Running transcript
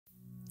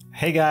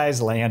Hey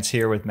guys, Lance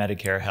here with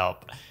Medicare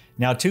Help.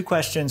 Now, two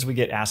questions we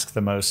get asked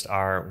the most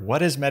are,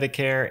 what is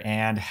Medicare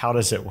and how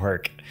does it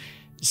work?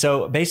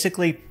 So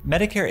basically,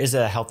 Medicare is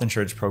a health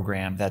insurance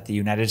program that the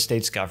United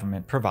States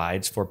government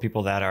provides for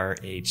people that are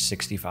age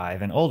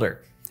 65 and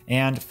older,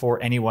 and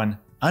for anyone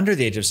under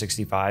the age of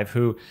 65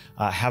 who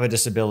have a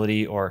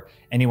disability or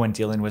anyone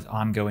dealing with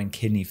ongoing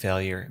kidney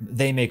failure,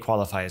 they may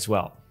qualify as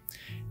well.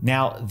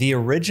 Now, the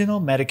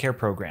original Medicare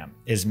program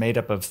is made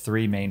up of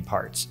three main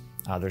parts.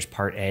 There's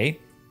Part A,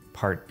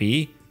 Part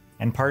B,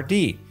 and Part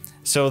D.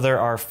 So there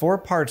are four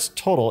parts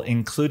total,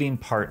 including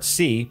Part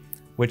C,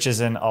 which is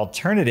an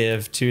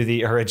alternative to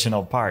the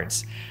original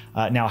parts.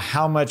 Now,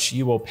 how much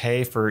you will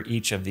pay for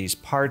each of these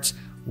parts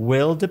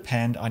will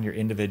depend on your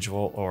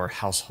individual or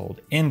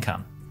household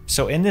income.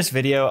 So in this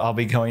video, I'll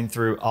be going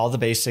through all the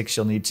basics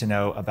you'll need to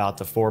know about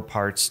the four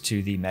parts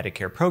to the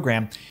Medicare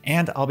program,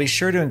 and I'll be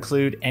sure to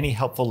include any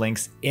helpful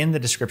links in the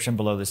description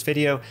below this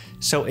video.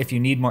 So if you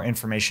need more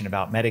information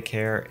about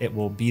Medicare, it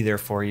will be there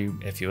for you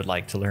if you would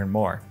like to learn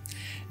more.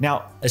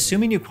 Now,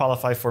 assuming you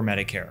qualify for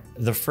Medicare,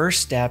 the first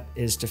step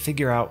is to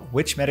figure out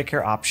which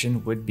Medicare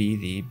option would be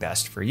the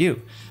best for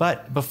you.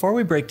 But before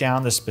we break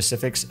down the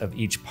specifics of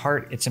each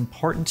part, it's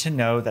important to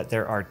know that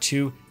there are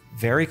two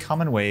very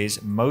common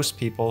ways most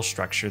people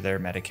structure their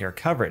Medicare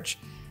coverage.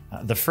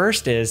 The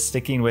first is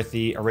sticking with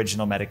the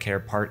original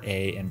Medicare Part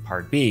A and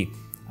Part B,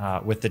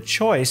 with the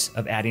choice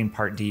of adding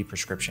Part D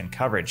prescription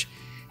coverage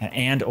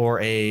and or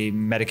a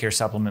Medicare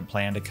supplement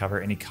plan to cover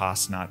any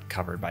costs not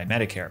covered by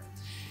Medicare.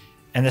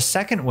 And the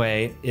second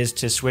way is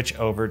to switch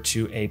over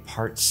to a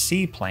Part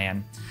C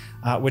plan,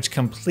 which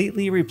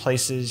completely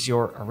replaces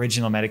your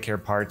original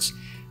Medicare parts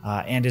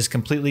and is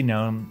completely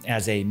known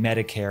as a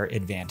Medicare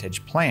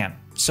Advantage plan.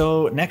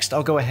 So next,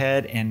 I'll go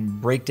ahead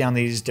and break down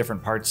these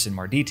different parts in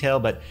more detail.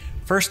 But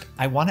first,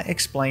 I want to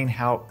explain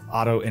how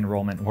auto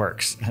enrollment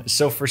works.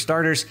 So for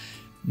starters,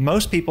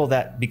 most people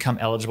that become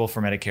eligible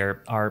for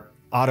Medicare are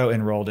auto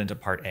enrolled into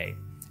Part A.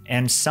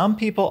 And some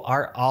people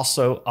are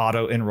also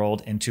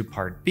auto-enrolled into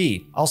Part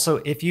B. Also,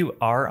 if you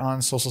are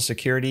on Social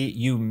Security,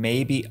 you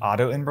may be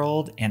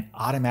auto-enrolled and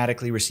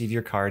automatically receive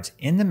your cards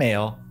in the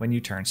mail when you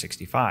turn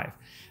 65.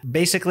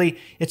 Basically,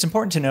 it's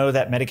important to know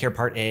that Medicare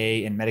Part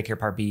A and Medicare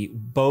Part B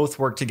both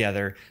work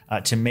together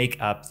to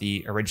make up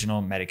the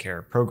original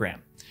Medicare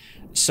program.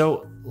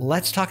 So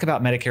let's talk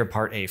about Medicare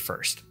Part A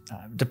first.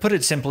 To put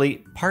it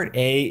simply, Part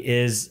A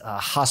is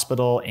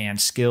hospital and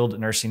skilled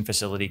nursing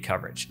facility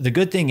coverage. The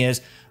good thing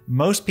is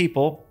most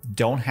people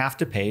don't have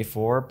to pay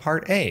for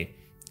Part A.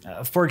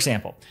 For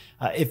example,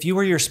 if you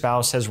or your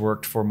spouse has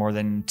worked for more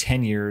than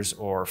 10 years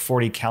or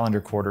 40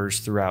 calendar quarters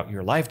throughout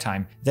your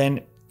lifetime,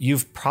 then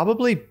you've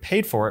probably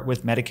paid for it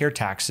with Medicare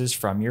taxes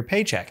from your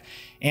paycheck.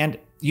 And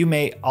you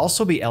may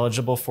also be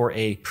eligible for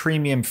a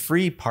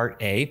premium-free Part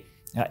A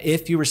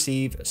if you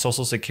receive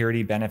Social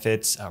Security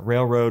benefits,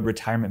 railroad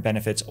retirement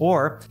benefits,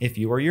 or if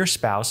you or your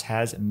spouse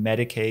has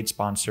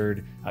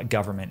Medicaid-sponsored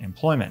government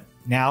employment.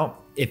 Now,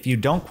 if you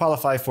don't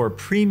qualify for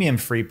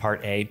premium-free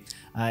Part A,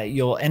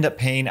 you'll end up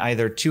paying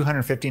either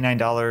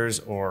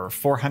 $259 or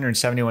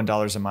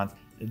 $471 a month,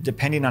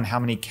 depending on how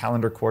many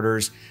calendar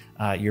quarters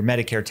your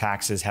Medicare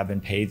taxes have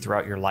been paid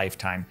throughout your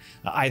lifetime,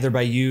 either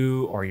by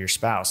you or your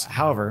spouse.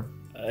 However,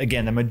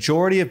 again, the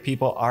majority of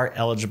people are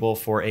eligible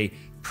for a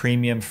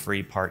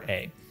premium-free Part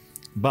A.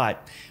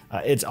 But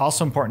it's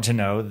also important to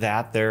know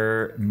that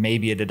there may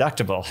be a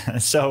deductible.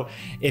 So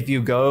if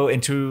you go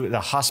into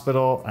the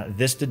hospital,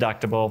 this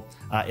deductible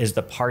is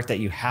the part that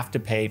you have to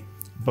pay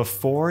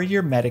before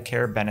your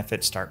Medicare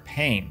benefits start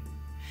paying.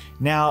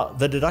 Now,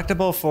 the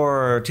deductible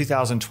for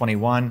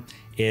 2021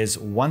 is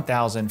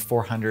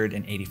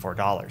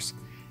 $1,484.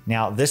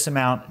 Now, this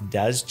amount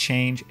does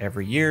change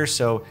every year,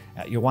 so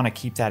you'll want to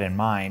keep that in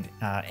mind.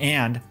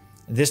 And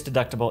this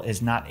deductible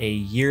is not a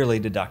yearly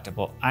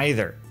deductible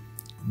either.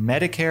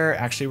 Medicare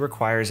actually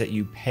requires that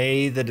you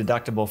pay the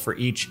deductible for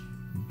each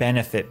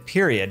benefit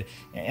period,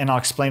 and I'll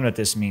explain what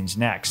this means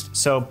next.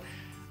 So,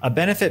 a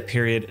benefit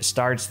period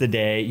starts the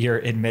day you're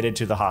admitted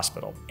to the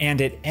hospital, and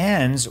it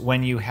ends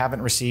when you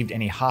haven't received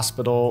any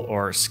hospital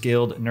or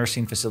skilled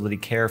nursing facility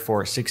care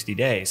for 60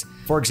 days.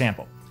 For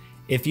example,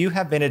 if you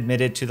have been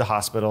admitted to the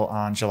hospital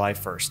on July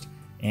 1st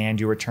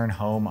and you return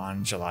home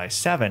on July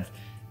 7th,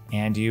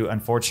 and you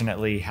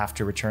unfortunately have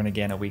to return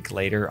again a week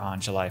later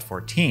on July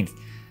 14th,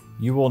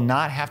 you will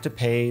not have to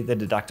pay the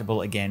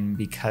deductible again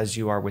because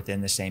you are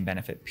within the same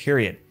benefit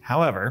period.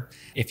 However,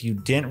 if you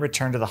didn't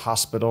return to the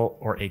hospital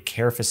or a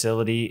care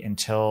facility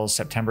until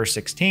September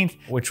 16th,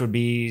 which would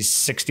be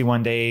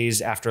 61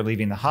 days after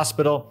leaving the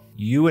hospital,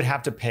 you would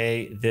have to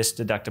pay this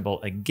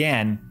deductible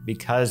again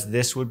because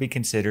this would be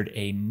considered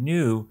a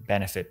new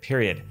benefit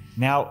period.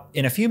 Now,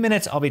 in a few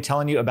minutes, I'll be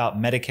telling you about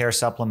Medicare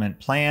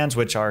supplement plans,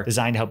 which are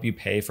designed to help you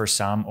pay for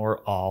some or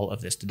all of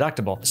this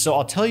deductible. So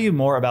I'll tell you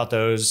more about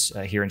those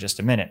here in just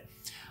a minute.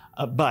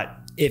 But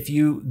if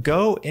you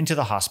go into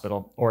the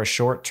hospital or a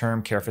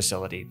short-term care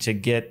facility to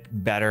get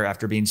better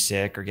after being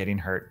sick or getting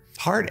hurt,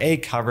 Part A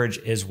coverage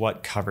is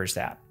what covers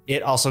that.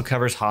 It also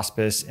covers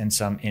hospice and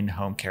some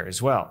in-home care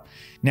as well.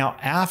 Now,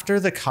 after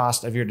the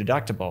cost of your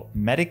deductible,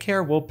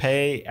 Medicare will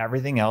pay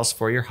everything else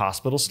for your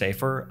hospital stay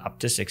for up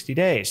to 60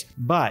 days.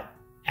 But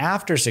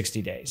after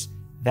 60 days,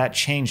 that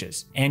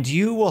changes, and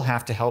you will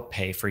have to help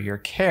pay for your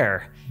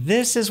care.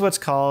 This is what's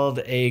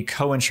called a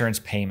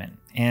coinsurance payment,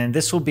 and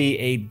this will be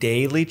a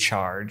daily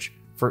charge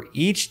for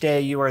each day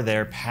you are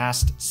there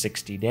past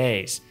 60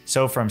 days.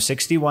 So from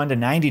 61 to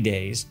 90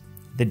 days,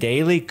 the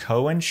daily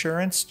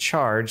coinsurance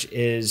charge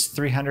is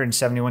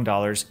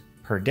 $371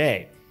 per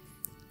day.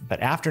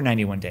 But after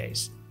 91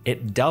 days,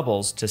 it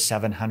doubles to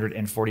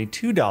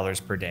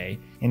 $742 per day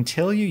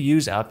until you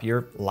use up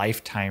your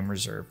lifetime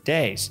reserve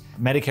days.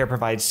 Medicare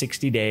provides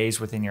 60 days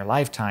within your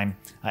lifetime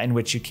in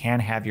which you can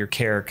have your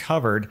care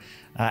covered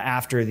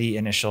after the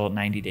initial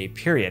 90-day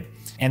period.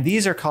 And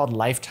these are called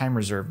lifetime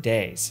reserve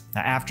days.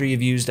 Now, after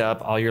you've used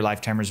up all your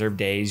lifetime reserve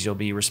days, you'll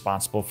be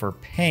responsible for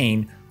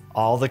paying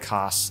all the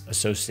costs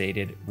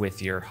associated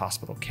with your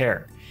hospital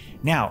care.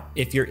 Now,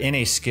 if you're in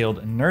a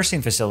skilled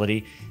nursing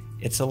facility,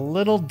 it's a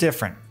little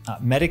different.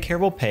 Medicare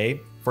will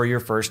pay for your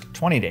first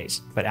 20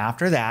 days, but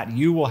after that,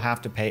 you will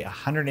have to pay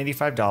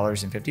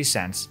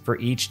 $185.50 for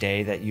each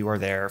day that you are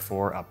there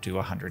for up to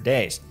 100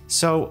 days.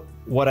 So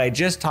what I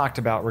just talked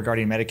about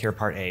regarding Medicare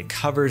Part A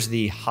covers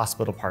the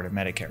hospital part of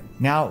Medicare.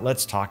 Now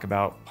let's talk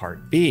about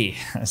Part B.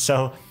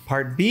 So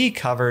Part B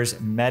covers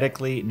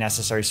medically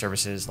necessary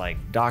services like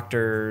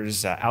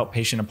doctors,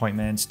 outpatient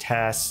appointments,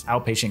 tests,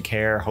 outpatient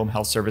care, home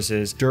health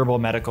services, durable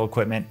medical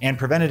equipment, and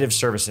preventative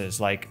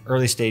services like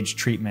early stage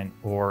treatment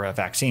or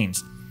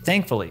vaccines.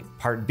 Thankfully,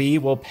 Part B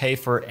will pay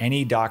for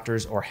any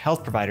doctors or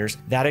health providers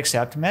that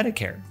accept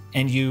Medicare,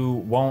 and you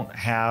won't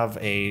have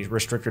a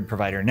restricted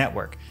provider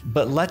network.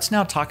 But let's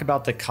now talk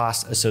about the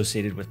costs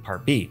associated with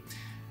Part B.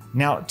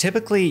 Now,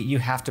 typically you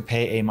have to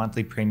pay a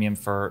monthly premium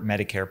for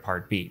Medicare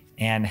Part B,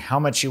 and how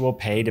much you will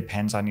pay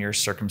depends on your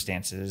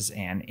circumstances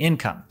and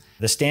income.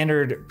 The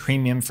standard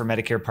premium for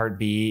Medicare Part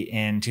B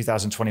in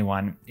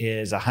 2021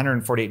 is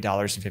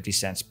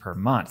 $148.50 per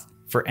month.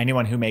 For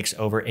anyone who makes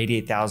over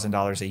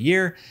 $88,000 a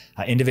year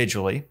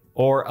individually,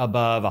 or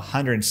above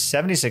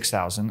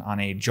 $176,000 on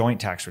a joint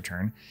tax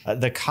return,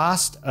 the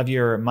cost of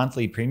your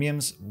monthly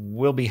premiums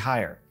will be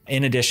higher.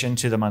 In addition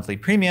to the monthly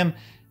premium,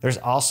 there's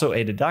also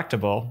a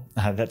deductible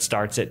that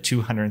starts at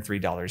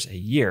 $203 a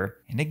year.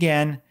 And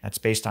again, that's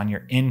based on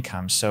your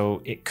income.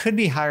 So it could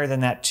be higher than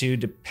that too,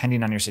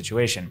 depending on your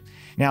situation.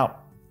 Now,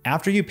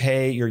 after you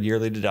pay your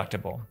yearly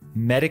deductible,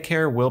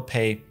 Medicare will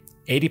pay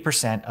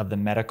 80% of the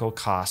medical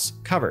costs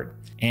covered,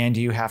 and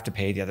you have to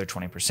pay the other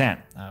 20%,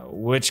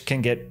 which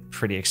can get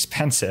pretty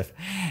expensive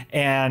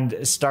and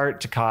start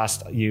to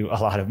cost you a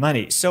lot of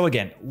money. So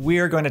again,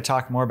 we're going to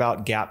talk more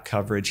about gap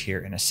coverage here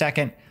in a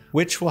second,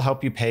 which will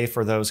help you pay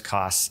for those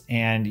costs.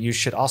 And you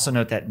should also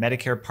note that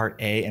Medicare Part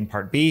A and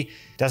Part B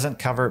doesn't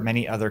cover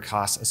many other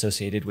costs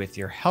associated with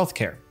your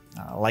healthcare,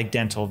 like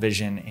dental,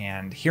 vision,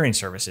 and hearing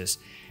services.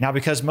 Now,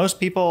 because most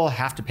people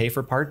have to pay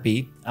for Part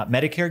B,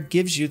 Medicare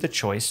gives you the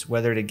choice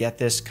whether to get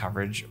this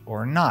coverage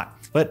or not.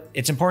 But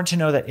it's important to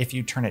know that if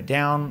you turn it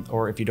down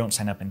or if you don't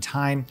sign up in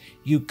time,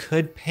 you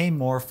could pay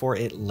more for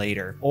it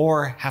later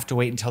or have to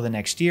wait until the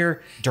next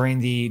year during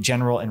the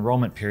general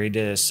enrollment period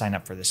to sign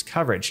up for this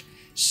coverage.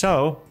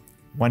 So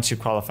once you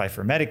qualify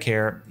for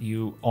Medicare,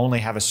 you only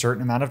have a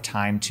certain amount of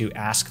time to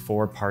ask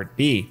for Part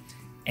B.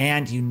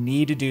 And you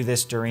need to do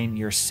this during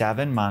your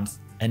 7-month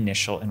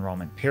initial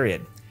enrollment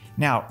period.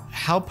 Now,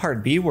 how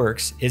Part B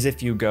works is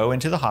if you go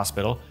into the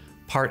hospital,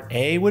 Part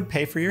A would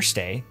pay for your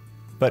stay,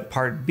 but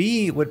Part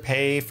B would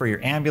pay for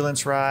your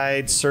ambulance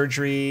rides,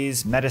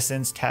 surgeries,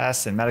 medicines,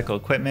 tests, and medical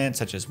equipment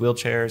such as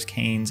wheelchairs,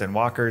 canes, and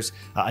walkers.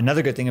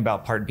 Another good thing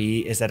about Part B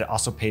is that it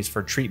also pays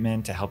for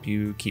treatment to help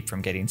you keep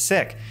from getting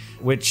sick,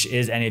 which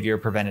is any of your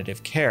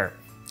preventative care.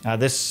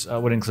 This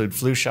would include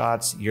flu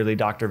shots, yearly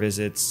doctor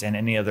visits, and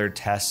any other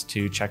tests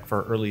to check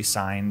for early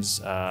signs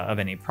of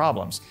any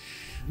problems.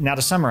 Now,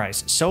 to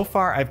summarize, so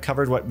far I've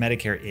covered what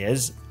Medicare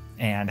is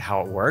and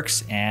how it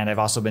works, and I've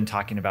also been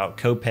talking about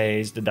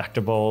copays,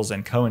 deductibles,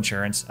 and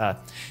coinsurance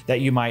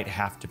that you might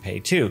have to pay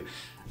too.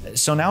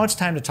 So now it's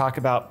time to talk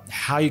about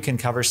how you can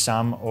cover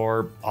some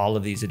or all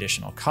of these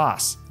additional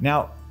costs.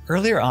 Now,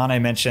 earlier on I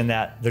mentioned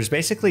that there's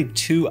basically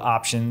 2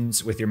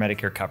 options with your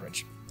Medicare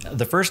coverage.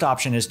 The first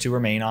option is to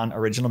remain on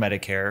original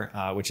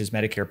Medicare, which is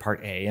Medicare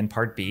Part A and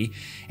Part B,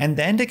 and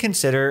then to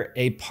consider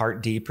a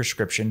Part D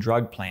prescription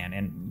drug plan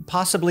and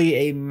possibly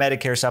a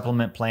Medicare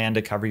supplement plan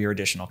to cover your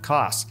additional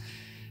costs.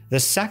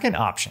 The second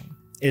option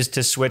is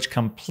to switch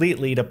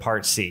completely to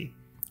Part C,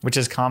 which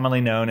is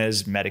commonly known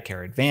as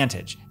Medicare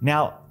Advantage.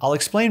 Now, I'll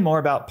explain more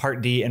about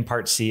Part D and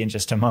Part C in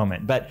just a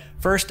moment, but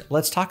first,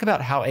 let's talk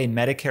about how a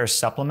Medicare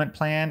supplement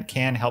plan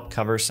can help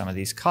cover some of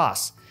these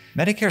costs.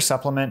 Medicare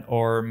Supplement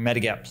or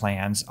Medigap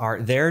plans are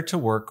there to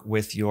work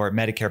with your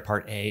Medicare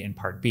Part A and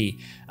Part B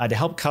to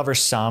help cover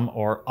some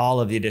or all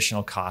of the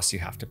additional costs you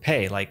have to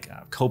pay, like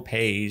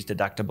copays,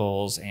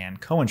 deductibles,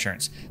 and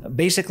coinsurance.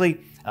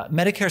 Basically,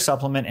 Medicare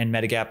Supplement and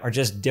Medigap are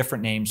just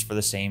different names for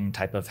the same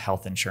type of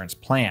health insurance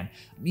plan.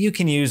 You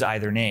can use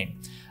either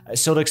name.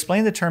 So to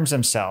explain the terms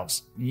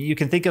themselves, you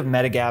can think of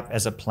Medigap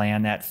as a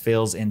plan that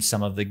fills in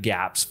some of the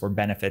gaps for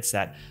benefits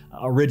that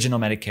original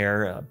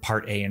Medicare,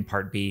 Part A and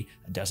Part B,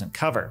 doesn't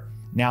cover.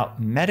 Now,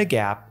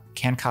 Medigap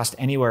can cost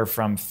anywhere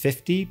from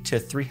 $50 to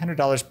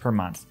 $300 per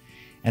month.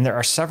 And there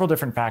are several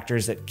different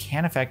factors that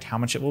can affect how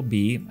much it will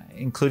be,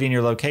 including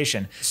your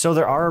location. So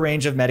there are a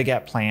range of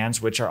Medigap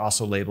plans, which are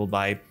also labeled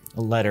by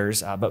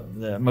letters, but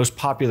the most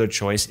popular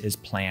choice is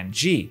Plan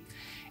G.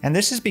 And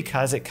this is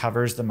because it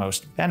covers the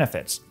most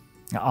benefits.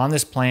 Now, on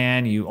this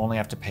plan, you only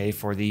have to pay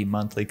for the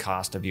monthly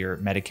cost of your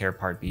Medicare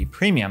Part B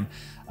premium,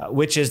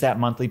 which is that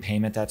monthly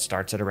payment that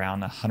starts at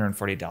around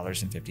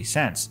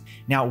 $140.50.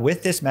 Now,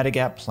 with this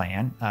Medigap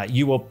plan,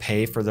 you will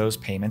pay for those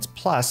payments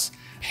plus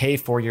pay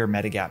for your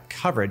Medigap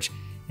coverage.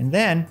 And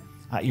then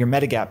your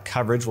Medigap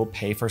coverage will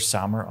pay for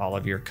some or all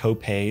of your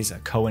co-pays,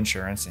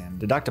 co-insurance, and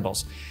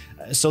deductibles.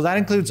 So that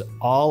includes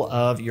all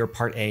of your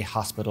Part A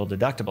hospital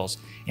deductibles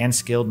and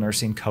skilled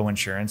nursing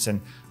co-insurance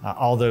and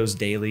all those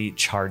daily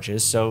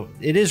charges. So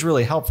it is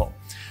really helpful.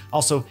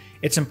 Also,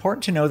 it's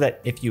important to know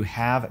that if you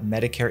have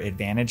Medicare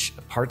Advantage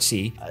Part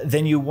C,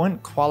 then you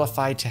wouldn't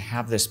qualify to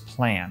have this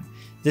plan.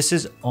 This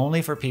is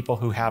only for people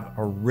who have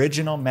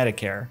original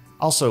Medicare.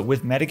 Also,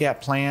 with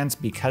Medigap plans,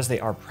 because they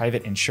are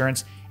private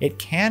insurance, it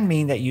can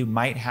mean that you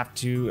might have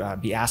to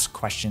be asked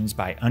questions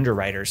by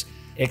underwriters,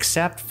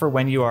 except for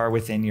when you are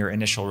within your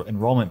initial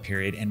enrollment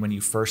period and when you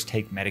first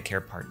take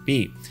Medicare Part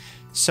B.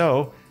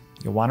 So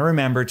you'll want to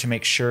remember to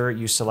make sure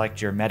you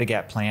select your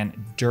Medigap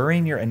plan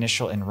during your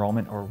initial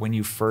enrollment or when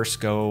you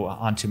first go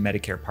onto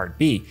Medicare Part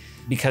B,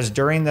 because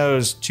during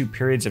those 2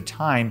 periods of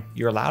time,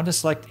 you're allowed to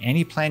select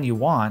any plan you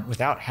want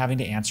without having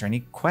to answer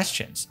any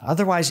questions.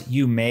 Otherwise,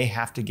 you may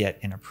have to get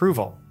an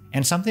approval.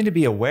 And something to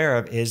be aware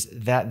of is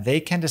that they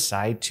can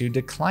decide to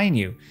decline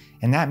you,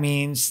 and that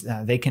means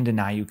they can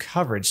deny you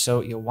coverage.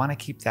 So you'll want to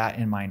keep that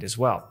in mind as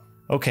well.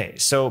 Okay,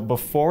 so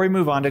before we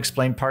move on to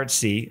explain Part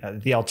C,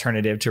 the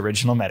alternative to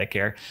original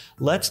Medicare,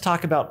 let's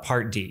talk about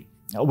Part D,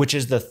 which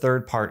is the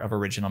third part of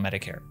original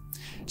Medicare.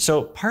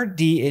 So Part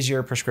D is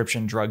your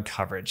prescription drug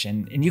coverage,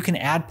 and you can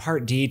add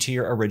Part D to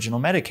your original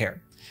Medicare.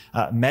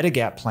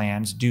 Medigap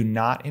plans do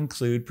not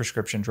include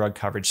prescription drug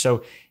coverage,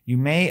 so you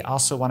may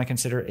also want to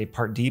consider a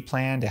Part D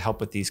plan to help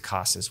with these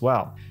costs as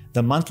well.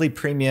 The monthly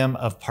premium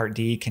of Part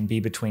D can be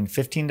between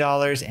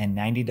 $15 and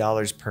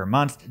 $90 per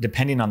month,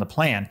 depending on the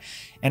plan.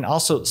 And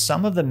also,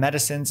 some of the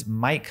medicines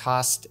might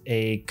cost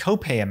a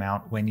copay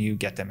amount when you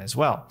get them as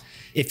well.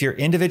 If your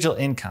individual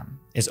income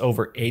is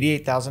over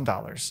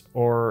 $88,000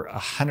 or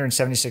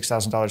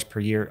 $176,000 per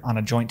year on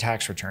a joint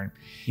tax return,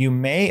 you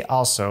may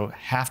also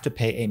have to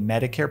pay a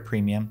Medicare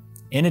premium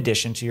in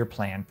addition to your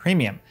plan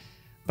premium.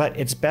 But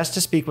it's best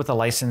to speak with a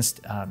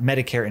licensed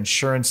Medicare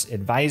insurance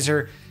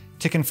advisor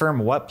to confirm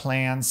what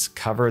plans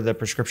cover the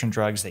prescription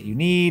drugs that you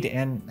need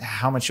and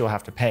how much you'll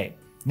have to pay.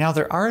 Now,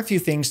 there are a few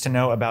things to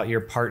know about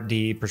your Part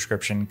D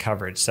prescription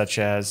coverage, such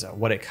as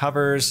what it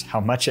covers, how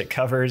much it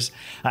covers,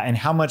 and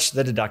how much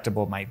the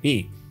deductible might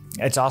be.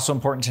 It's also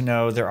important to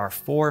know there are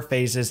 4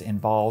 phases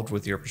involved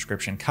with your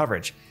prescription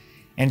coverage,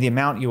 and the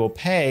amount you will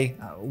pay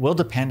will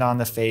depend on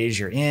the phase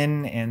you're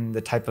in and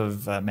the type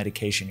of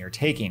medication you're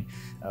taking.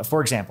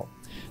 For example,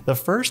 the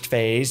first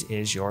phase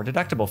is your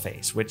deductible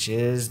phase, which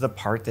is the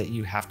part that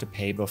you have to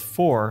pay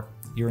before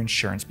your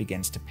insurance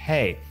begins to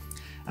pay.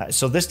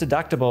 So this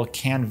deductible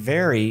can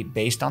vary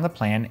based on the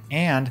plan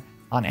and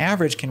on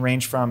average can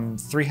range from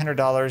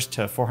 $300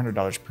 to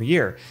 $400 per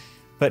year.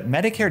 But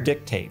Medicare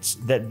dictates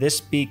that this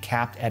be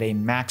capped at a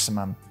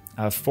maximum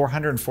of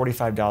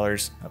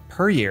 $445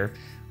 per year,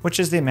 which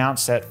is the amount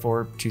set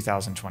for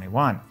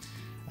 2021.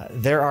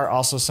 There are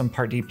also some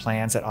Part D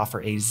plans that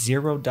offer a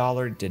 $0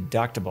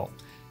 deductible.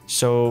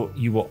 So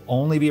you will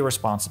only be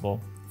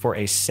responsible for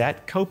a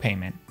set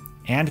copayment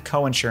and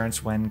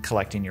co-insurance when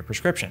collecting your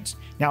prescriptions.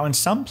 Now, in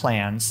some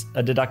plans,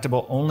 a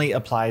deductible only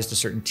applies to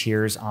certain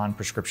tiers on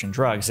prescription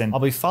drugs, and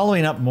I'll be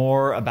following up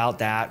more about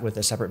that with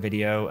a separate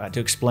video to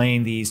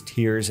explain these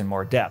tiers in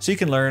more depth, so you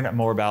can learn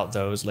more about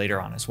those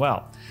later on as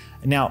well.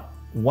 Now,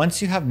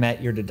 once you have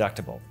met your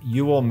deductible,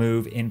 you will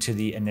move into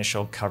the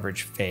initial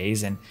coverage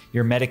phase, and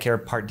your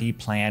Medicare Part D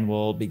plan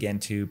will begin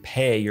to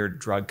pay your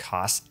drug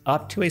costs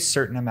up to a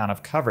certain amount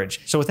of coverage.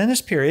 So within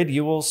this period,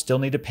 you will still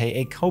need to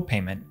pay a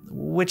copayment,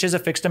 which is a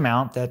fixed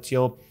amount that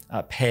you'll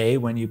pay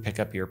when you pick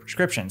up your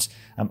prescriptions,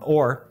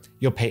 or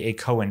you'll pay a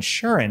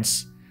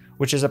co-insurance,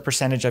 which is a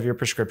percentage of your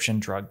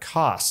prescription drug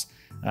costs.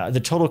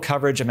 The total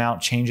coverage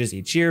amount changes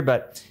each year,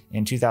 but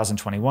in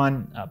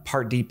 2021,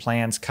 Part D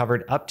plans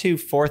covered up to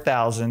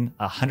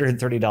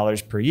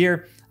 $4,130 per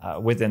year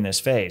within this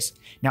phase.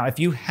 Now, if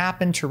you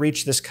happen to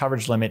reach this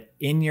coverage limit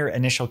in your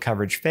initial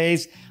coverage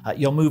phase,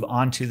 you'll move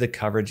on to the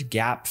coverage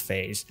gap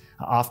phase,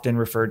 often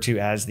referred to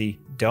as the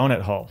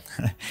donut hole.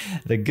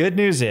 The good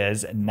news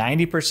is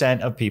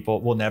 90% of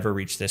people will never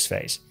reach this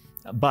phase.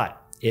 But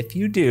if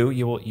you do,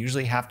 you will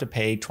usually have to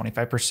pay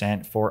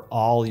 25% for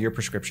all your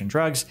prescription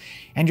drugs,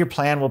 and your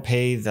plan will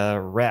pay the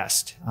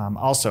rest.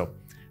 Also,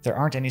 there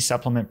aren't any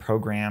supplement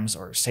programs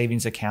or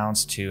savings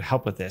accounts to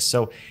help with this.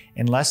 So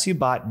unless you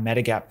bought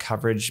Medigap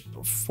coverage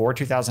before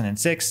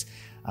 2006,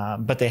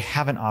 but they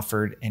haven't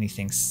offered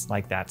anything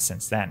like that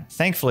since then.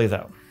 Thankfully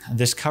though,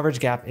 this coverage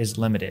gap is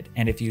limited.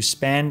 And if you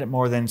spend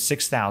more than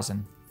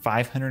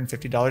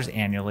 $6,550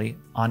 annually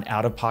on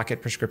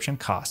out-of-pocket prescription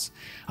costs,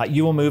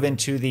 you will move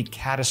into the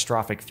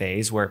catastrophic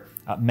phase where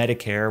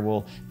Medicare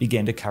will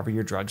begin to cover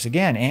your drugs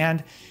again.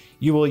 And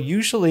you will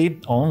usually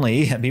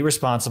only be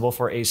responsible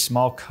for a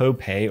small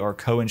copay or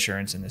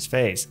coinsurance in this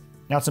phase.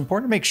 Now, it's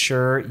important to make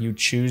sure you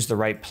choose the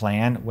right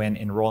plan when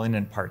enrolling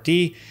in Part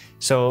D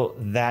so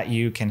that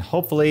you can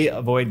hopefully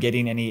avoid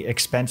getting any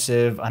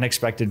expensive,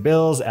 unexpected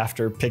bills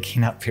after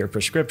picking up your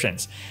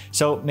prescriptions.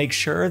 So make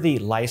sure the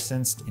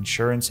licensed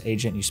insurance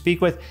agent you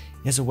speak with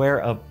is aware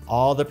of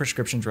all the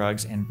prescription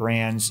drugs and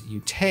brands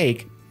you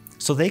take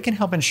so they can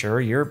help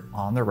ensure you're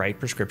on the right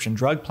prescription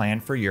drug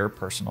plan for your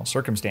personal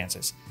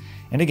circumstances.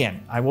 And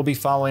again, I will be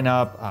following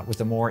up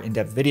with a more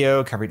in-depth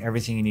video covering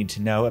everything you need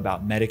to know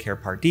about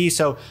Medicare Part D,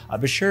 so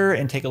be sure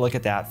and take a look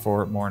at that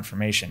for more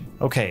information.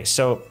 Okay,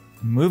 so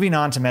moving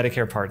on to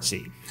Medicare Part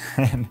C.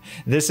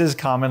 This is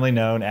commonly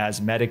known as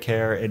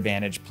Medicare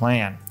Advantage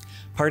plan.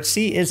 Part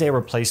C is a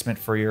replacement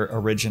for your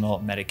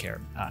original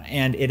Medicare,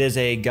 and it is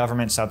a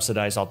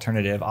government-subsidized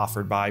alternative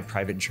offered by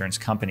private insurance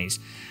companies.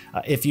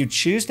 If you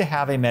choose to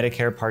have a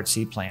Medicare Part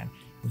C plan,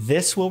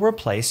 this will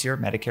replace your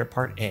Medicare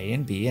Part A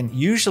and B and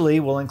usually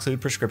will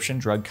include prescription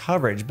drug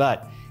coverage,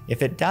 but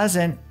if it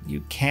doesn't,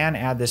 you can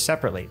add this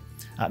separately.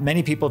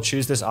 Many people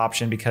choose this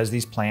option because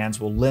these plans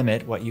will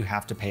limit what you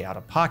have to pay out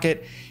of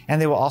pocket,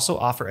 and they will also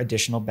offer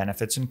additional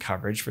benefits and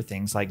coverage for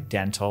things like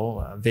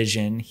dental,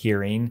 vision,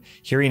 hearing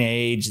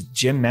aids,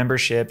 gym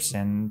memberships,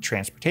 and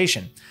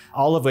transportation,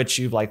 all of which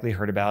you've likely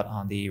heard about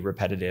on the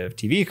repetitive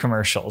TV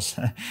commercials.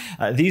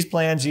 These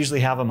plans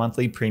usually have a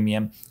monthly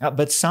premium,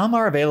 but some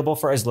are available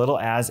for as little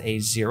as a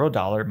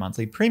 $0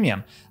 monthly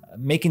premium,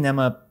 making them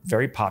a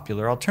very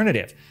popular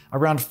alternative.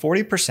 Around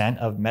 40%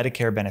 of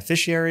Medicare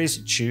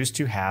beneficiaries choose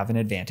to have an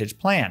Advantage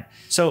plan.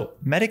 So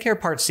Medicare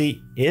Part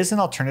C is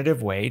an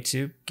alternative way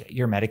to get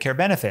your Medicare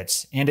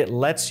benefits, and it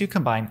lets you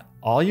combine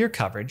all your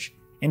coverage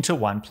into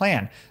one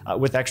plan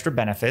with extra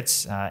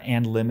benefits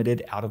and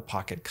limited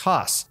out-of-pocket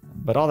costs.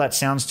 But all that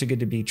sounds too good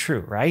to be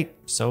true, right?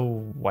 So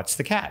what's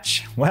the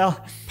catch?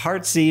 Well,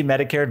 Part C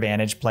Medicare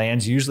Advantage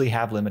plans usually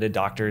have limited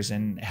doctors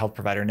and health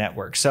provider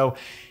networks. So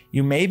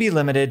you may be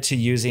limited to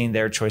using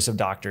their choice of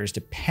doctors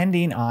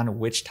depending on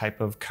which type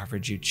of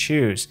coverage you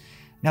choose.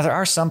 Now, there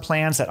are some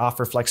plans that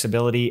offer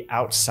flexibility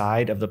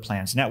outside of the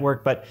plan's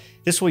network, but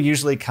this will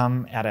usually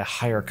come at a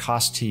higher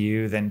cost to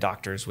you than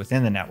doctors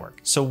within the network.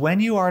 So when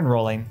you are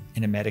enrolling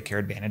in a Medicare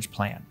Advantage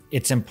plan,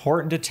 it's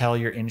important to tell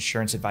your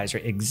insurance advisor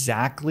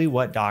exactly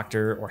what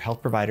doctor or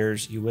health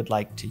providers you would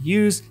like to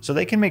use so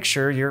they can make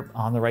sure you're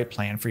on the right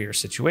plan for your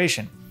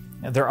situation.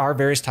 There are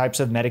various types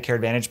of Medicare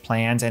Advantage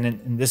plans, and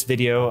in this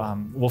video,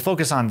 we'll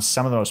focus on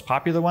some of the most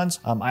popular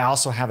ones. I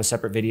also have a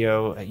separate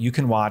video you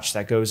can watch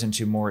that goes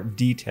into more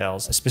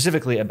details,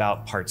 specifically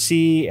about Part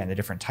C and the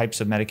different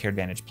types of Medicare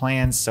Advantage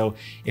plans. So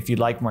if you'd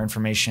like more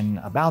information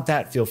about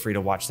that, feel free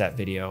to watch that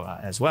video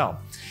as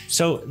well.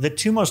 So the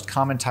two most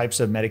common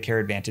types of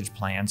Medicare Advantage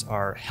plans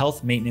are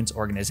Health Maintenance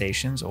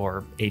Organizations,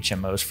 or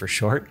HMOs for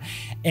short,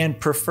 and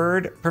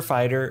Preferred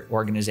Provider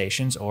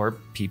Organizations, or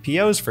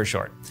PPOs for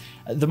short.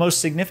 The most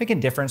significant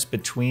difference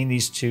between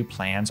these two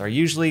plans are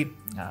usually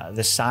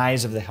the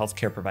size of the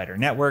healthcare provider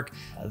network,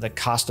 the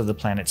cost of the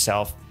plan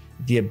itself,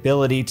 the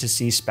ability to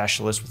see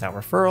specialists without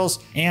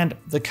referrals, and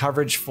the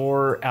coverage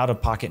for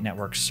out-of-pocket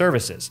network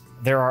services.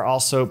 There are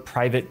also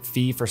private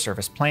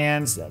fee-for-service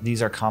plans.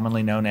 These are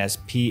commonly known as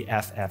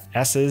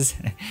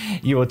PFFSs.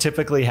 You will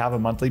typically have a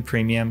monthly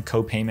premium,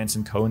 co-payments,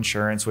 and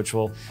co-insurance, which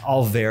will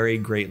all vary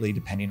greatly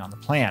depending on the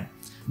plan.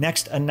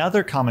 Next,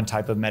 another common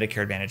type of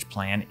Medicare Advantage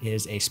plan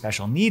is a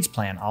special needs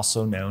plan,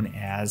 also known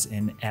as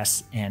an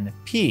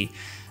SNP.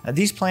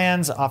 These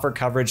plans offer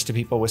coverage to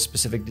people with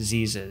specific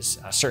diseases,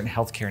 certain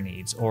healthcare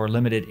needs, or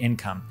limited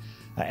income.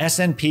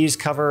 SNPs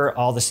cover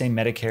all the same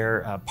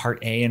Medicare Part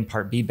A and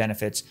Part B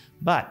benefits,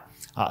 but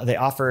they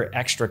offer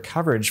extra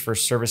coverage for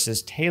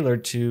services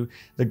tailored to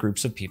the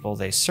groups of people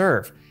they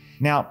serve.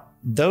 Now,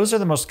 those are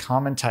the most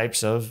common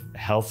types of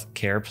health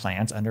care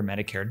plans under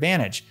Medicare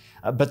Advantage.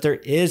 But there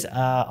is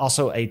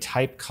also a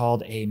type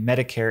called a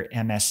Medicare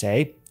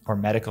MSA, or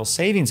Medical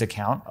Savings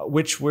Account,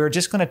 which we're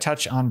just going to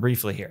touch on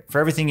briefly here. For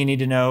everything you need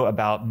to know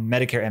about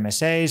Medicare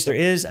MSAs, there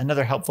is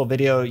another helpful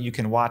video you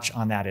can watch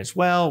on that as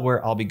well,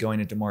 where I'll be going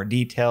into more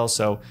detail,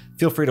 so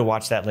feel free to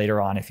watch that later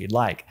on if you'd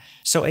like.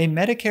 So a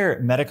Medicare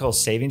Medical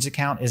Savings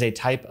Account is a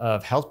type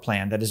of health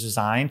plan that is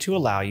designed to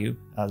allow you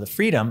the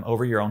freedom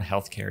over your own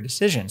healthcare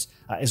decisions,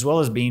 as well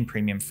as being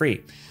premium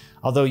free.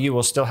 Although you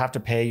will still have to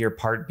pay your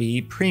Part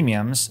B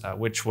premiums,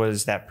 which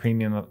was that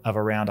premium of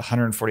around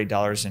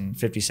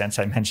 $140.50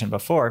 I mentioned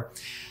before,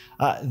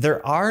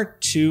 there are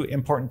two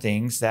important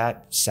things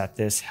that set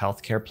this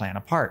healthcare plan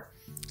apart.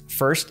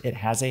 First, it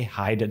has a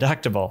high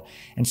deductible.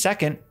 And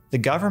second, the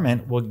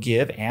government will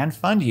give and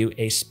fund you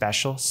a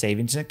special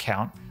savings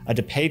account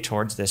to pay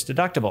towards this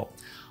deductible.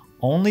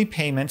 Only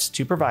payments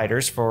to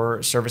providers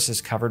for services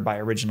covered by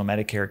Original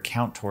Medicare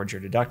count towards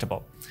your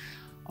deductible.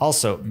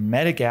 Also,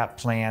 Medigap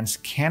plans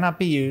cannot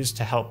be used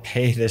to help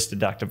pay this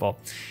deductible.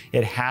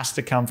 It has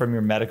to come from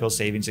your medical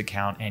savings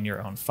account and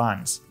your own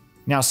funds.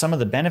 Now, some of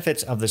the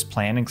benefits of this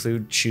plan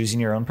include choosing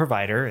your own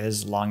provider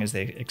as long as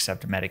they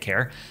accept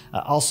Medicare.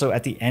 Also,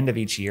 at the end of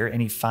each year,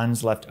 any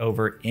funds left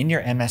over in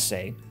your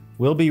MSA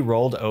will be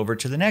rolled over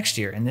to the next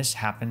year, and this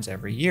happens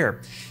every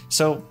year.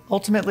 So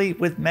ultimately,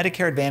 with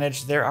Medicare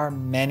Advantage, there are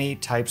many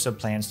types of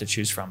plans to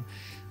choose from,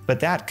 but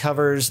that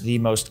covers the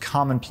most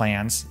common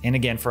plans. And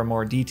again, for a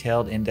more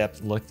detailed,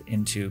 in-depth look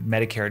into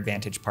Medicare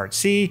Advantage Part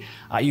C,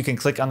 you can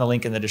click on the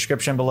link in the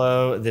description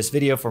below this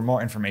video for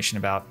more information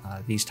about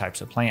these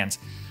types of plans.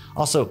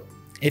 Also,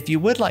 if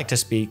you would like to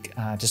speak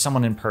to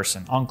someone in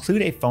person, I'll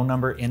include a phone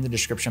number in the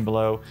description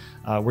below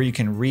where you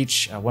can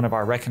reach one of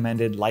our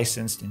recommended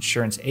licensed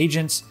insurance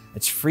agents.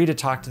 It's free to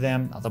talk to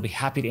them. They'll be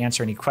happy to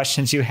answer any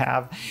questions you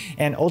have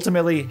and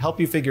ultimately help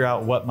you figure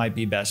out what might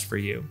be best for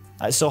you.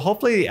 So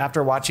hopefully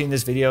after watching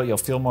this video, you'll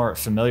feel more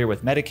familiar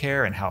with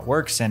Medicare and how it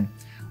works. And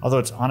although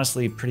it's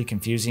honestly pretty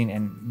confusing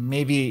and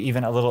maybe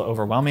even a little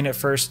overwhelming at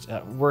first,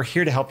 we're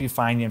here to help you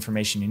find the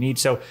information you need.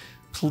 So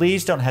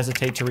please don't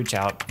hesitate to reach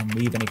out and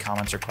leave any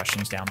comments or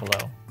questions down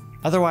below.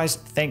 Otherwise,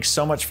 thanks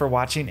so much for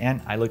watching,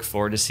 and I look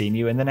forward to seeing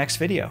you in the next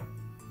video.